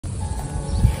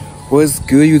What's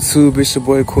good, YouTube? It's your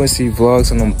boy Quincy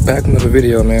Vlogs, and I'm back with another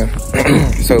video, man.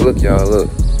 So look, y'all, look.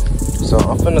 So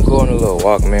I'm finna go on a little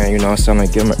walk, man. You know what I'm saying?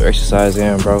 Like, get my exercise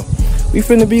in, bro. We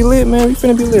finna be lit, man. We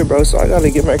finna be lit, bro. So I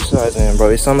gotta get my exercise in,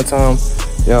 bro. It's summertime,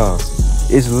 y'all.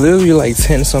 It's literally like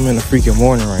 10 something in the freaking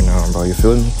morning right now, bro. You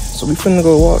feel me? So we finna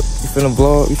go walk. We finna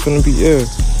vlog. We finna be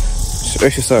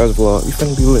exercise vlog. We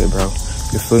finna be lit, bro.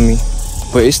 You feel me?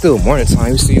 But it's still morning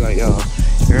time. You see, like, y'all,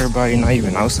 everybody not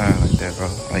even outside like that, bro.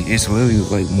 Like, it's literally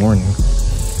like morning.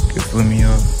 You feel me,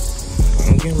 y'all?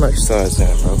 I'm getting my exercise in,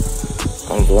 bro.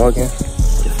 I'm vlogging.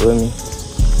 You feel me?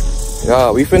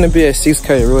 Y'all, we finna be at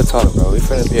 6K, real talk, bro. We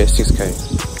finna be at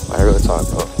 6K. Like, real talk,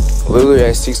 bro. Literally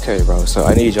at 6K, bro. So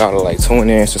I need y'all to, like, tune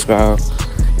in, subscribe,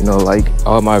 you know, like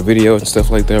all my videos and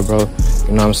stuff like that, bro.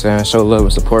 You know what I'm saying? Show love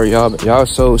and support. Y'all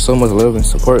showed so much love and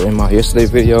support in my yesterday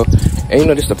video. And you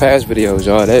know, just the past videos,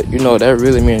 y'all. That, you know, that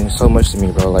really means so much to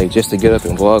me, bro. Like, just to get up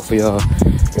and vlog for y'all.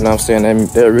 You know what I'm saying?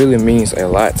 That really means a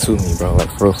lot to me, bro. Like,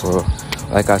 for real.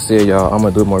 Like I said, y'all, I'm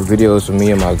gonna do more videos with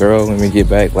me and my girl when we get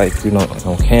back, like, you know,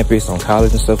 on campus, on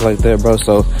college and stuff like that, bro.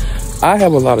 So I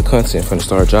have a lot of content finna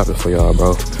start dropping for y'all,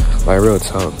 bro. Like, real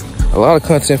talk. A lot of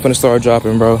content finna start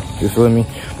dropping, bro. You feel me?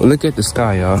 But look at the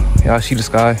sky, y'all. Y'all see the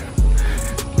sky?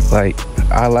 Like,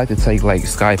 I like to take, like,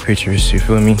 sky pictures, you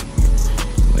feel me?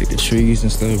 Like the trees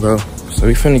and stuff, bro. So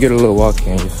we finna get a little walk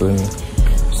in, you feel me?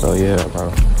 So yeah, bro.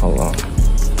 Hold on.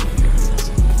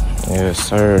 Yes,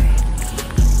 sir.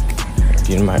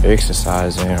 Getting my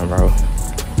exercise in, bro.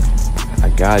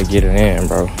 I gotta get it in,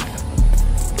 bro.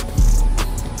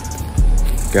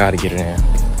 Gotta get it in.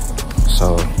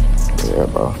 So yeah,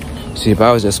 bro. See, if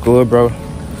I was at school, bro,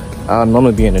 I'd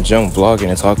normally be in the gym vlogging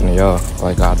and talking to y'all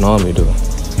like I normally do.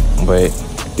 But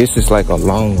this is like a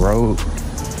long road.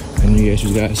 And you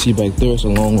guys see back there, it's a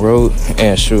long road.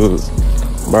 And shoot,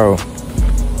 bro,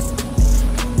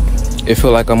 it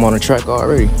feel like I'm on the track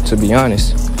already, to be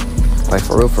honest. Like,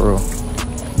 for real.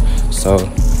 So,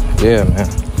 yeah, man.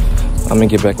 I'm gonna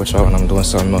get back with y'all when I'm doing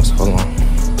something else. Hold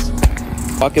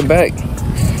on. Walking back.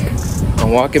 I'm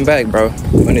walking back, bro,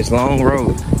 on this long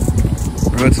road.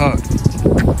 Real talk.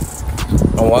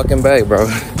 I'm walking back, bro.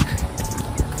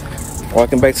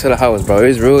 Walking back to the house, bro.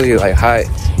 It's really, like, hot.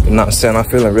 You know what I'm saying? I'm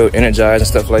feeling real energized and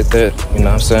stuff like that. You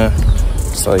know what I'm saying?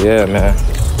 So, yeah, man.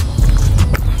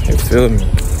 You feel me?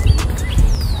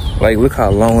 Like, look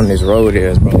how long this road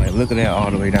is, bro. Like, look at that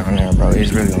all the way down there, bro.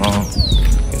 It's really long.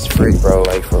 It's free, bro.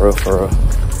 Like, for real.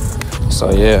 So,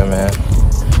 yeah, man.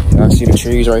 Y'all see the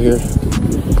trees right here?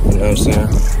 You know what I'm saying?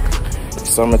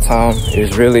 Summertime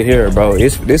is really here, bro.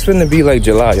 It's finna be like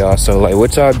July, y'all. So, like,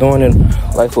 what y'all doing in,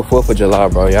 like, for 4th of July,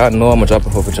 bro? Y'all know I'm gonna drop a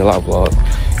 4th of July vlog.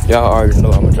 Y'all already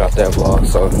know I'm gonna drop that vlog.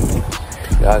 So,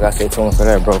 y'all gotta stay tuned for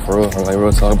that, bro. For real. Like,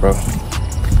 real talk, bro.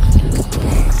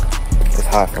 It's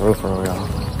hot, for real, y'all.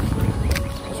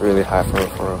 It's really hot, for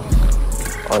real.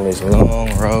 On this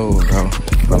long road, bro.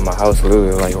 But my house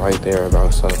literally, like, right there, bro.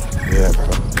 So, yeah, bro.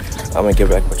 I'm gonna get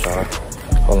back with y'all.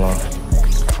 Hold on.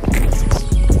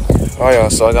 Alright, y'all,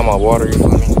 so I got my water, you feel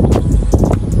me?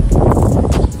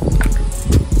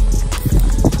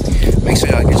 Make sure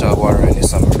y'all get y'all water in this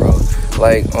summer, bro.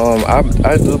 Like,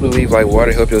 I do believe, like,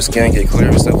 water help your skin get clear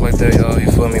and stuff like that, y'all,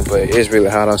 you feel me? But it's really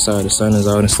hot outside, the sun is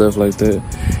out and stuff like that.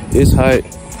 It's hot,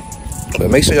 but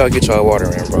make sure y'all get y'all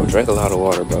water in, bro. Drink a lot of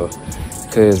water, bro.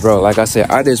 Cause, bro, like I said,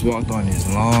 I just walked on this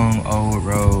long old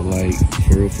road, like,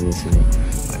 for real.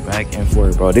 Like, back and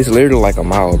forth, bro. This is literally like a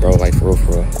mile, bro, like, for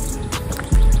real.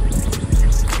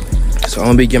 So I'm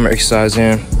gonna be getting my exercise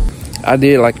in. I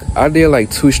did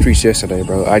like 2 streets yesterday,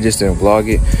 bro. I just didn't vlog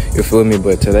it, you feel me?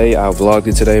 But today, I vlogged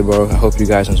it today, bro. I hope you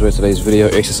guys enjoyed today's video,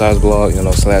 exercise vlog, you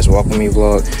know, / walk with me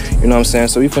vlog. You know what I'm saying?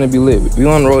 So we finna be lit. We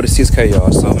on the road to 6K,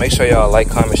 y'all. So make sure y'all like,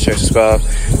 comment, share, subscribe.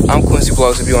 I'm Quincy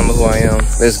Vlogs, if you don't know who I am.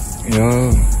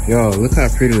 Y'all, look how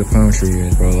pretty the palm tree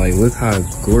is, bro. Like, look how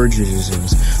gorgeous this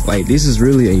is. Like, this is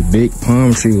really a big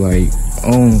palm tree, like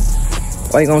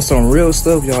on some real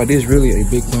stuff, y'all. This is really a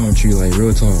big palm tree, like,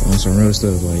 real talk, on some real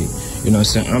stuff. Like, you know what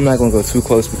I'm saying? I'm not gonna go too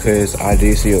close because I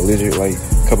did see a lizard, like,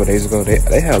 a couple days ago.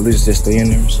 They had lizards that stay in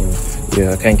there, so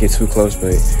yeah, I can't get too close.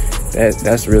 But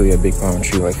that's really a big palm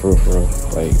tree, like, for real.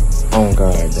 Like, oh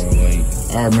God, bro.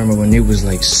 Like, I remember when it was,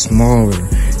 like, smaller.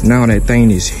 Now that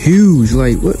thing is huge.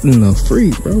 Like, what in the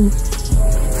freak, bro?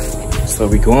 So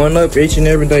we going up each and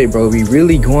every day, bro. We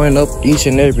really going up each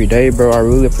and every day, bro. I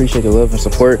really appreciate the love and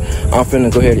support. I'm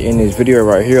finna go ahead and end this video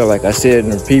right here. Like I said in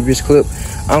the previous clip,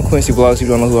 I'm Quincy Vlogs. If you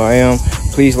don't know who I am,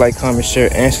 please like, comment, share,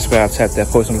 and subscribe. Tap that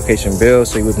post notification bell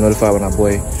so you will be notified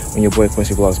when your boy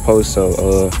Quincy Vlogs posts.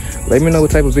 So let me know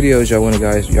what type of videos y'all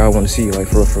want to see, like,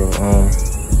 for real.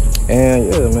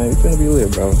 And yeah, man, we finna be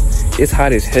lit, bro. It's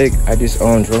hot as heck. I just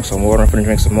drunk some water. I'm finna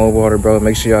drink some more water, bro.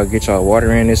 Make sure y'all get y'all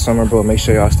water in this summer, bro. Make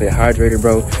sure y'all stay hydrated,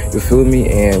 bro. You feel me?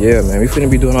 And yeah, man, we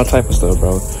finna be doing all type of stuff,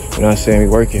 bro. You know what I'm saying? We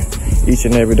working each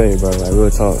and every day, bro. Like,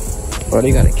 real talk. Bro,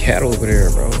 they got a cat over there,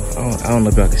 bro. I don't know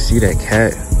if y'all can see that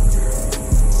cat.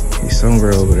 He's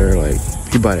somewhere over there, like,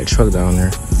 he by that truck down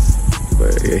there.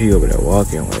 But yeah, he over there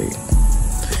walking, like,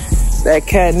 that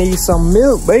cat needs some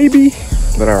milk, baby.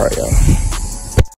 But all right, y'all.